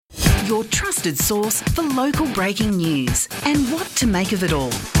your trusted source for local breaking news and what to make of it all.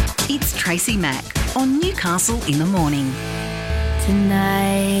 It's Tracy Mack on Newcastle in the Morning.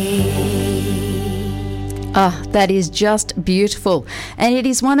 That is just beautiful. And it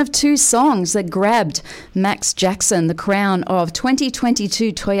is one of two songs that grabbed Max Jackson the crown of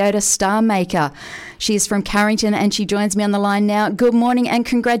 2022 Toyota Star Maker. She's from Carrington and she joins me on the line now. Good morning and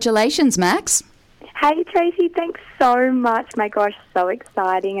congratulations, Max. Hey Tracy, thanks so much. My gosh, so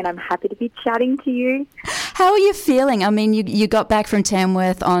exciting, and I'm happy to be chatting to you. How are you feeling? I mean, you got back from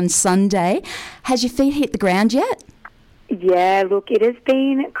Tamworth on Sunday. Has your feet hit the ground yet? Yeah, look, it has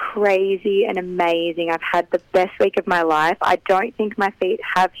been crazy and amazing. I've had the best week of my life. I don't think my feet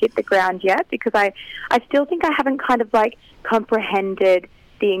have hit the ground yet because I still think I haven't kind of comprehended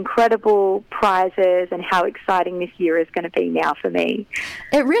the incredible prizes and how exciting this year is going to be now for me.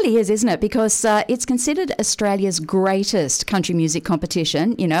 It really is, isn't it? Because it's considered Australia's greatest country music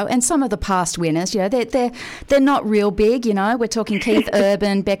competition, and some of the past winners, they're not real big, We're talking Keith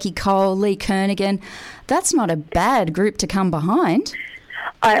Urban, Becky Cole, Lee Kernaghan. That's not a bad group to come behind.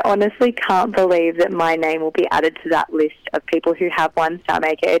 I honestly can't believe that my name will be added to that list of people who have won Star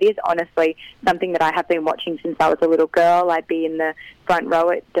Maker. It is honestly something that I have been watching since I was a little girl. I'd be in the front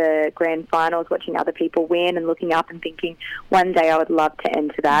row at the grand finals watching other people win and looking up and thinking one day I would love to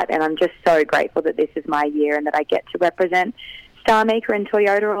enter that. And I'm just so grateful that this is my year and that I get to represent Star Maker and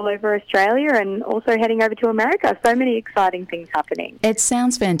Toyota all over Australia and also heading over to America. So many exciting things happening. It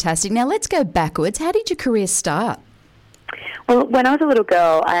sounds fantastic. Now let's go backwards. How did your career start? Well, when I was a little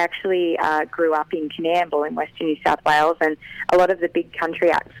girl, I actually grew up in Canamble in Western New South Wales, and a lot of the big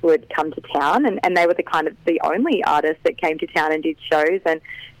country acts would come to town, and they were the only artists that came to town and did shows, and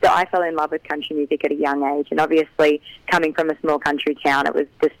so I fell in love with country music at a young age, and obviously coming from a small country town, it was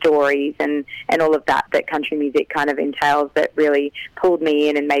the stories and all of that country music kind of entails that really pulled me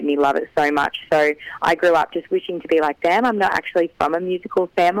in and made me love it so much. So I grew up just wishing to be like them. I'm not actually from a musical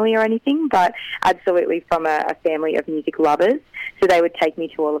family or anything, but absolutely from a family of music lovers. So they would take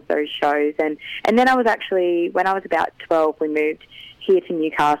me to all of those shows. And then I was actually, when I was about 12, we moved here to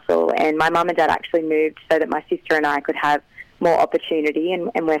Newcastle, and my mum and dad actually moved so that my sister and I could have more opportunity,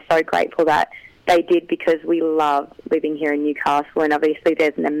 and we're so grateful that they did because we love living here in Newcastle, and obviously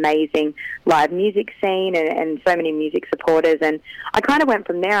there's an amazing live music scene and so many music supporters. And I kind of went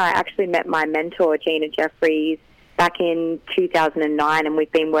from there. I actually met my mentor, Gina Jeffries, back in 2009, and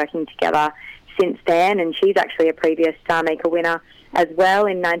we've been working together since then, and she's actually a previous Star Maker winner as well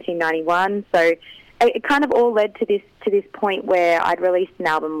in 1991. So it kind of all led to this point where I'd released an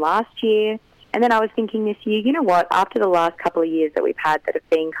album last year, and then I was thinking this year, you know what, after the last couple of years that we've had that have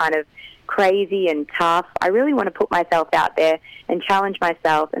been kind of crazy and tough, I really want to put myself out there and challenge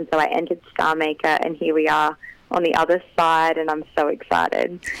myself, and so I entered Star Maker, and here we are on the other side, and I'm so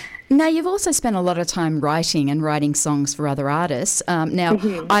excited. Now, you've also spent a lot of time writing songs for other artists.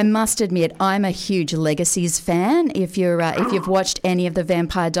 I must admit, I'm a huge Legacies fan. If you've watched any of the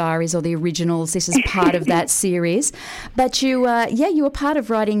Vampire Diaries or the originals, this is part of that series. But you were part of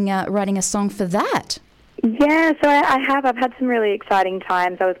writing a song for that. Yeah, so I have. I've had some really exciting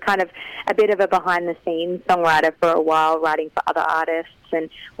times. I was kind of a bit of a behind-the-scenes songwriter for a while, writing for other artists, and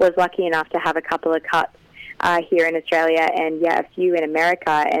was lucky enough to have a couple of cuts here in Australia and a few in America,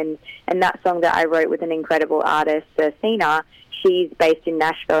 and that song that I wrote with an incredible artist, Sina, she's based in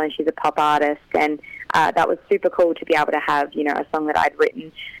Nashville and she's a pop artist, and that was super cool to be able to have a song that I'd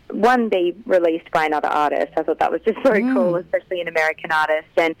written be released by another artist. I thought that was just so cool, especially an American artist,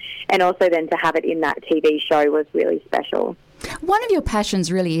 and also then to have it in that TV show was really special. One of your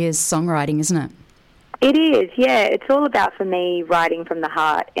passions really is songwriting, isn't it? It is, yeah. It's all about, for me, writing from the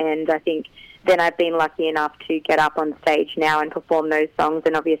heart, and I think then I've been lucky enough to get up on stage now and perform those songs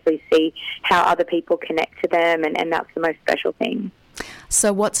and obviously see how other people connect to them, and that's the most special thing.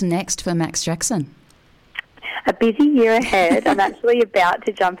 So what's next for Max Jackson? A busy year ahead. I'm actually about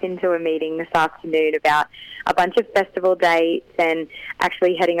to jump into a meeting this afternoon about a bunch of festival dates and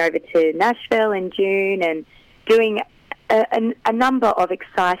actually heading over to Nashville in June and doing a number of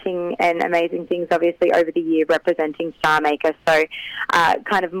exciting and amazing things, obviously, over the year representing Star Maker. So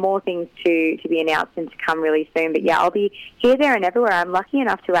kind of more things to be announced and to come really soon. But, I'll be here, there and everywhere. I'm lucky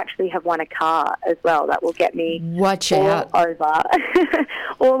enough to actually have won a car as well. That will get me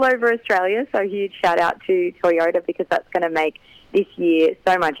all over Australia. So huge shout-out to Toyota because that's going to make this year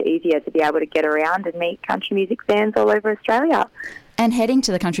so much easier to be able to get around and meet country music fans all over Australia. And heading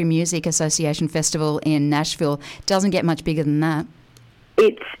to the Country Music Association Festival in Nashville doesn't get much bigger than that.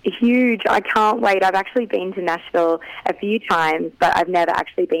 It's huge. I can't wait. I've actually been to Nashville a few times, but I've never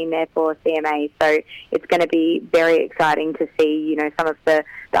actually been there for CMA. So it's going to be very exciting to see, you know, some of the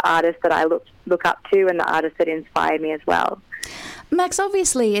artists that I look up to and the artists that inspired me as well. Max,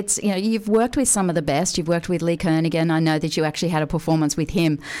 obviously, it's, you know, you've worked with some of the best. You've worked with Lee Kernaghan. I know that you actually had a performance with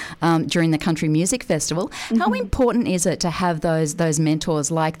him during the Country Music Festival. Mm-hmm. How important is it to have those mentors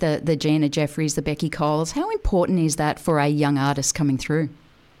like the Gina Jeffreys, the Becky Coles? How important is that for a young artist coming through?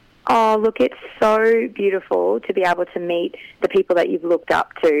 Oh, look, it's so beautiful to be able to meet the people that you've looked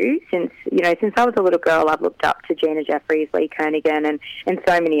up to. Since I was a little girl, I've looked up to Gina Jeffreys, Lee Kernaghan, and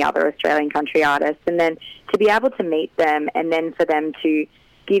so many other Australian country artists. And then to be able to meet them and then for them to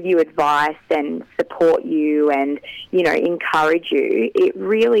give you advice and support you and, you know, encourage you, it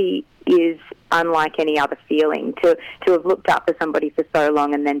really is unlike any other feeling to have looked up to somebody for so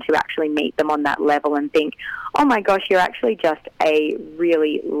long and then to actually meet them on that level and think, oh my gosh, you're actually just a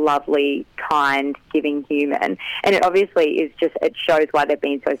really lovely, kind, giving human. And it obviously is just, it shows why they've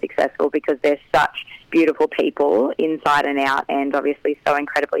been so successful, because they're such beautiful people inside and out and obviously so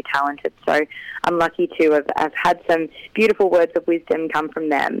incredibly talented. So I'm lucky to have had some beautiful words of wisdom come from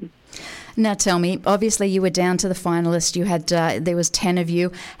them. Now tell me, obviously you were down to the finalists. You had there was 10 of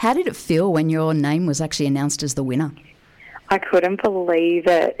you. How did it feel when your name was actually announced as the winner? I couldn't believe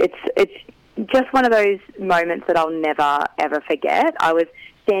it. It's just one of those moments that I'll never, ever forget. I was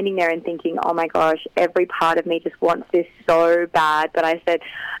standing there and thinking, oh my gosh, every part of me just wants this so bad. But I said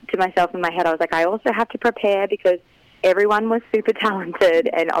to myself in my head, I was like, I also have to prepare because everyone was super talented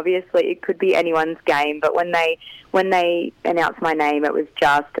and obviously it could be anyone's game. But when they announced my name, it was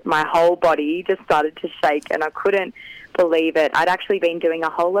just, my whole body just started to shake and I couldn't believe it. I'd actually been doing a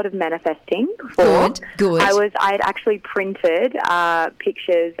whole lot of manifesting before. Good. I'd actually printed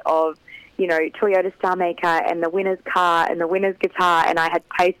pictures of, you know, Toyota Star Maker and the winner's car and the winner's guitar, and I had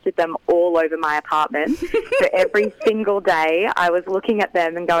pasted them all over my apartment. So every single day I was looking at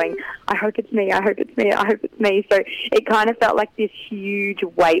them and going, I hope it's me, I hope it's me, I hope it's me. So it kind of felt like this huge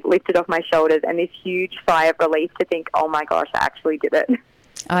weight lifted off my shoulders and this huge sigh of relief to think, oh my gosh, I actually did it.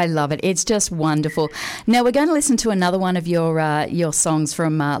 I love it. It's just wonderful. Now we're going to listen to another one of your songs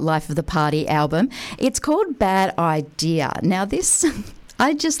from Life of the Party album. It's called Bad Idea. Now this...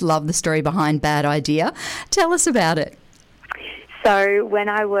 I just love the story behind Bad Idea. Tell us about it. So when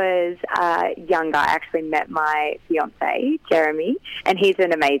I was younger, I actually met my fiancé, Jeremy, and he's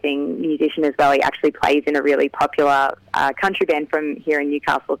an amazing musician as well. He actually plays in a really popular country band from here in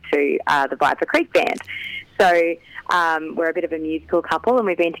Newcastle too, the Viper Creek Band. So we're a bit of a musical couple and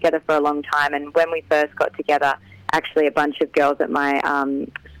we've been together for a long time. And when we first got together, actually a bunch of girls at my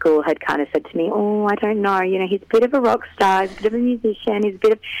school had kind of said to me, oh, I don't know, you know, he's a bit of a rock star, he's a bit of a musician, he's a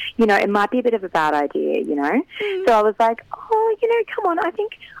bit of, you know, it might be a bit of a bad idea, you know. So I was like, oh, you know, come on, I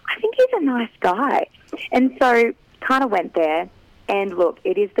think he's a nice guy. And so kind of went there, and look,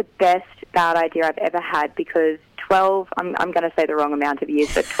 it is the best bad idea I've ever had, because 12, I'm going to say the wrong amount of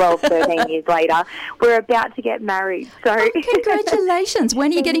years, but 12, 13 years later, we're about to get married. So congratulations.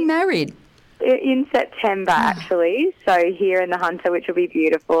 When are you getting married? In September, actually. So here in the Hunter, which will be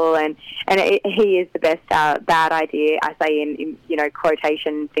beautiful, and he is the best bad idea, I say in you know,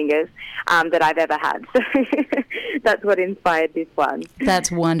 quotation fingers, that I've ever had. So that's what inspired this one.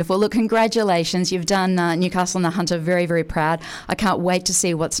 That's wonderful. Look, congratulations. You've done Newcastle and the Hunter very, very proud. I can't wait to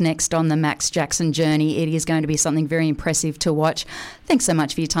see what's next on the Max Jackson journey. It is going to be something very impressive to watch. Thanks so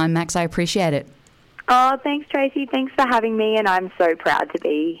much for your time, Max. I appreciate it. Oh, thanks, Tracy. Thanks for having me, and I'm so proud to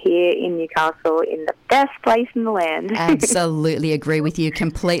be here in Newcastle in the best place in the land. Absolutely agree with you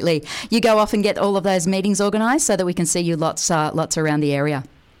completely. You go off and get all of those meetings organised so that we can see you lots around the area.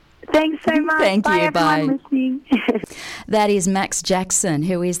 Thanks so much. Thank you. Everyone Bye. Listening. That is Max Jackson,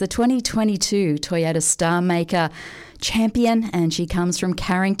 who is the 2022 Toyota Star Maker champion, and she comes from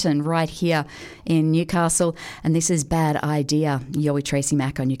Carrington right here in Newcastle. And this is Bad Idea. You're with Tracy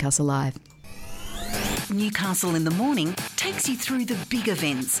Mack on Newcastle Live. Newcastle in the Morning takes you through the big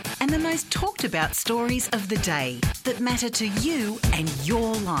events and the most talked about stories of the day that matter to you and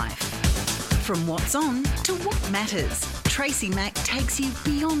your life. From what's on to what matters, Tracy Mack takes you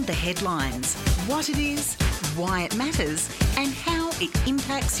beyond the headlines, what it is, why it matters, and how it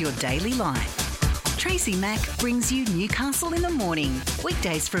impacts your daily life. Tracy Mack brings you Newcastle in the Morning,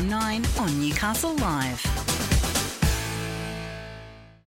 weekdays from 9 on Newcastle Live.